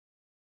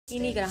ही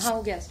नहीं करा हाँ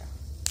हो गया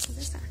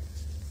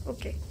start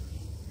okay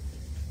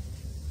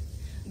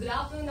Good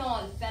afternoon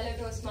all, fellow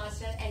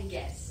toastmaster and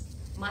guests.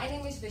 My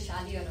name is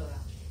Vishali Arora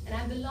and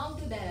I belong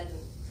to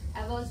Dehradun.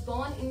 I was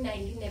born in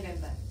 19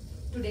 November.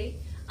 Today,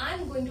 I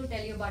am going to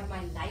tell you about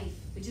my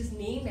life, which is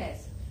named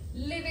as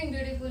Living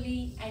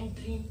Beautifully and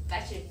Dream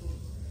Passionately.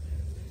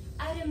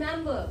 I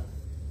remember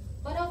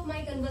one of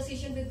my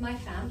conversation with my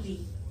family.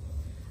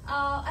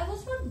 I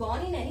was not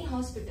born in any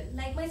hospital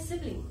like my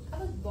sibling. I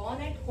was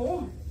born at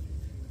home.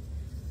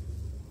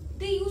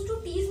 They used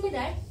to tease me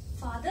that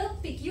father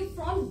pick you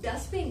from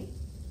dustbin,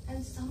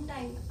 and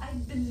sometimes I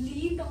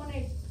believed on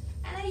it,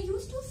 and I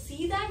used to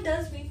see that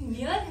dustbin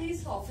near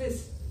his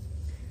office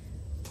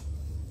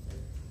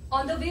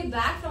on the way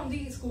back from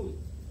the school.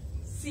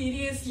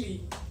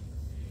 Seriously,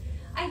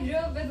 I grew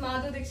up with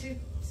Madhu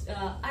Dixit.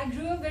 I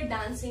grew up with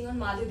dancing on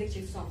Madhu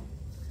Dixit song.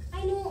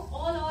 I know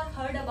all are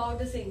heard about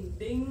the sing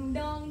ding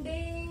dong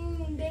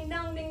ding ding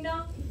dong ding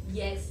dong.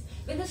 Yes,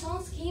 when the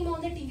songs came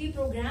on the TV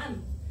program,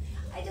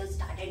 I just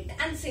started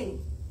dancing.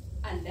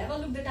 I never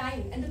looked the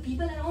time and the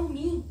people around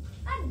me.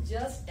 I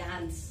just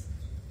dance.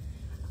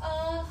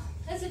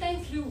 As the time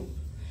flew,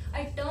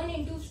 I turned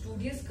into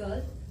studious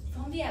girl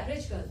from the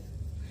average girl.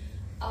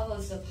 I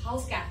was a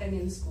house captain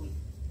in school.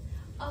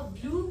 A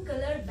blue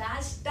color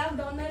badge stuck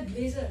on my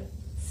blazer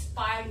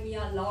inspired me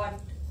a lot.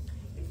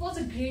 It was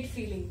a great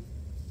feeling.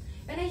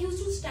 When I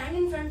used to stand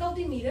in front of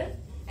the mirror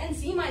and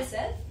see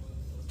myself,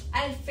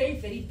 I felt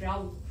very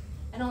proud.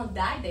 And on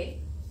that day,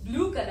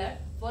 blue color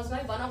was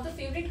my one of the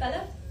favorite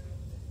color.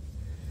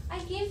 I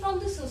came from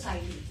the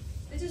society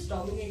which is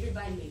dominated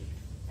by men,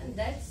 and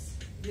that's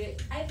where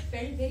I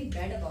felt very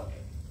bad about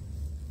it.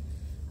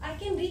 I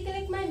can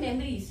recollect my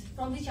memories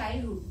from the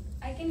childhood.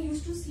 I can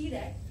used to see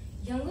that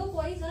younger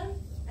boys are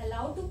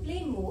allowed to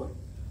play more,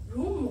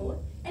 roam more,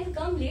 and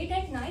come late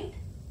at night,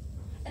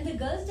 and the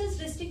girls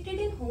just restricted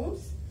in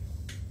homes.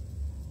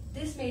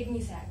 This made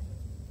me sad.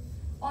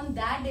 On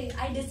that day,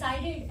 I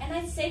decided and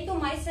I said to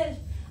myself,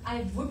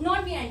 I would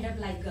not be end up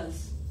like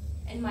girls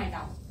in my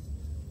town.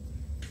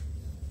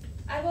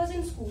 I was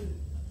in school.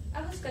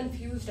 I was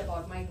confused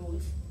about my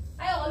goals.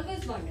 I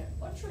always wondered,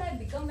 what should I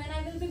become when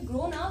I will be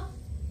grown up?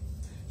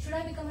 Should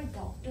I become a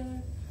doctor,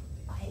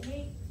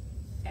 pilot,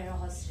 air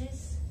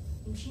hostess,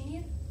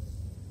 engineer?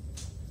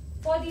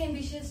 For the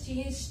ambitions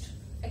changed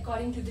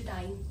according to the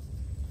time.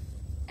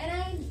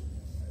 And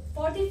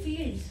from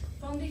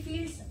the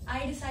fields,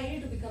 I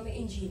decided to become an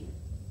engineer.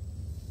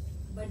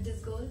 But this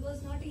goal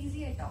was not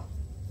easy at all.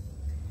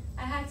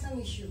 I had some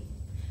issue.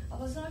 I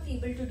was not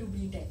able to do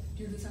B.Tech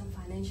due to some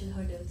financial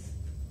hurdles.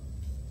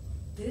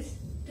 This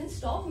didn't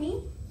stop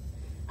me.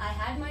 I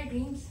had my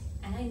dreams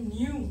and I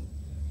knew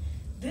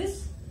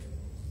this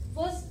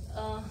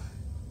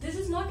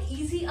is not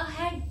easy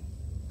ahead.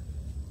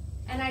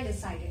 And I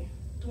decided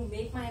to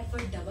make my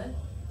effort double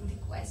in the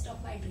quest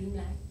of my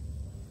dreamland.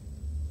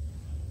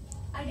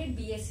 I did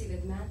BSc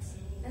with maths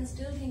and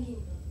still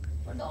thinking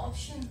for the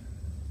option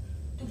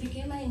to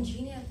become an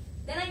engineer.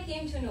 Then I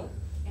came to know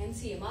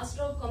MCA,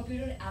 Master of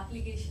Computer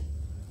Application.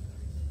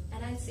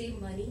 And I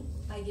saved money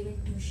by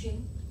giving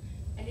tuition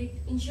and an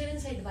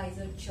insurance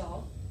advisor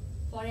job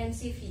for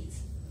MCA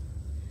fees.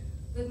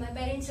 With my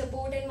parents'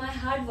 support and my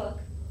hard work,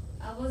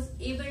 I was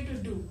able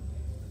to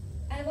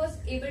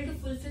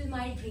fulfill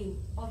my dream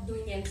of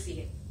doing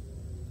MCA.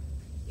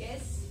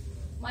 Yes,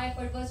 my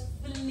effort was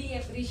fully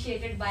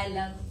appreciated by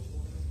luck.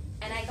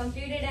 And I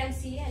completed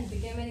MCA and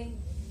became an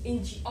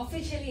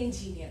officially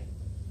engineer.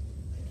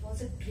 It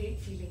was a great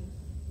feeling.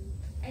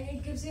 And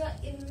it gives you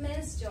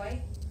immense joy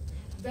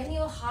when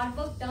your hard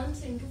work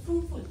turns into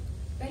fruitful.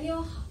 When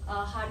your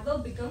hard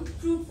work becomes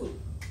fruitful.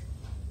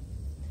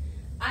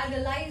 I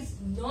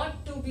realized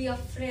not to be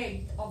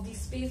afraid of the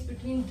space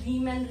between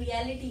dream and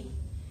reality.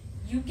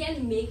 You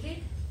can make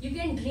it, you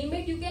can dream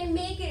it, you can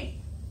make it.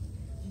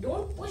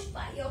 Don't push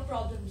by your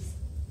problems.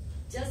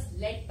 Just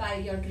let by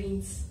your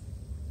dreams.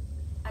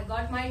 I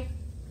got my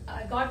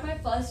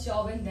first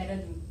job in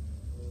Dehradun.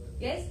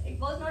 Yes, it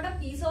was not a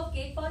piece of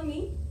cake for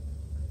me.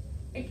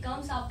 It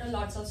comes after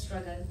lots of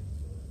struggle.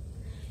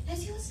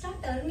 As you start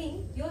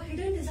earning, your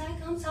hidden desire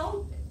comes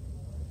out.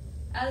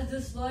 As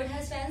this world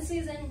has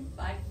fancies and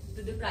but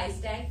to the price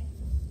tag.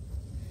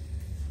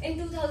 In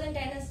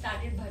 2010, I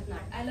started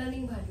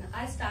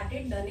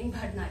learning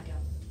Bharatanatyam.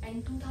 And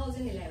in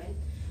 2011,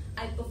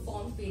 I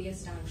performed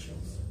various dance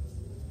shows.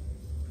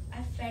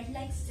 I felt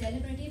like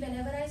celebrity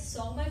whenever I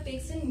saw my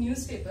pics in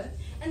newspaper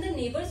and the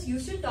neighbors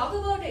used to talk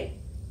about it.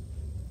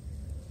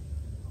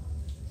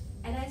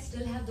 And I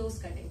still have those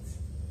cuttings.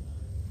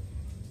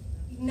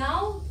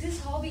 Now this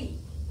hobby,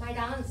 my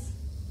dance,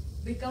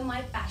 become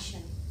my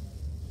passion.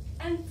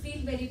 I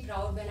feel very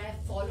proud when I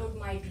followed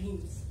my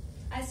dreams.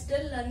 I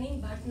still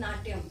learning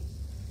Bharatanatyam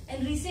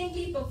and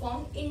recently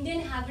performed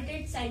Indian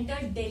Habitat Center,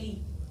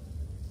 Delhi.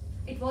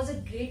 It was a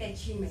great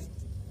achievement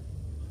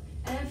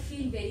and I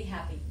feel very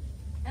happy.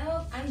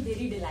 I'm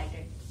very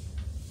delighted.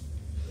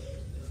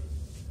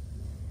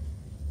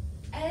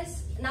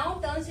 As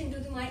now turns into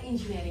my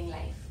engineering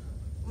life,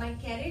 my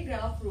career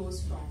graph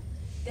rose from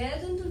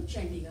Dehradun to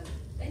Chandigarh,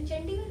 then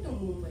Chandigarh to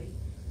Mumbai,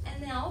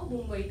 and now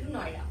Mumbai to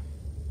Noida.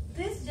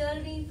 This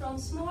journey from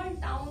small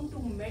town to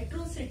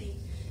metro city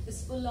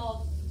is full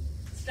of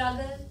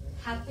struggle,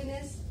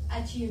 happiness,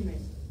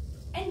 achievement,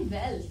 and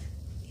wealth.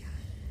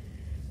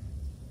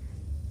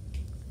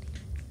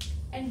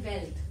 And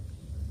wealth.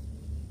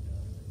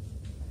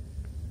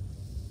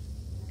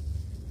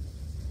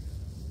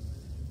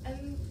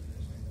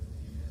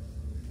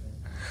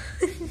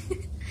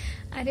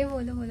 अरे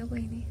बोलो बोलो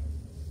कोई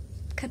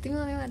नहीं खत्म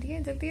होने वाली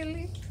है जल्दी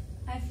जल्दी.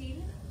 I feel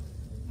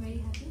very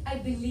happy.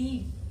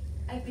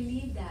 I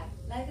believe that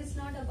life is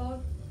not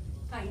about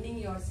finding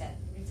yourself.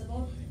 It's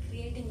about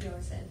creating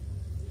yourself.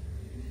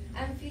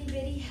 I feel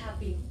very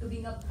happy to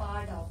being a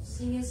part of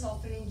senior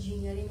software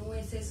engineer in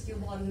OSS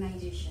Cube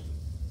organization.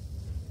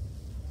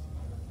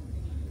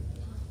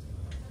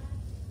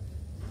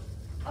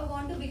 I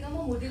want to become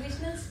a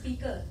motivational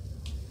speaker,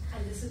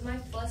 and this is my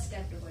first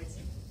step towards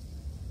it.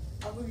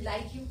 I would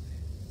like you,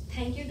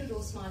 thank you to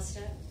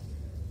Toastmaster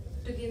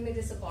to give me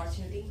this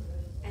opportunity.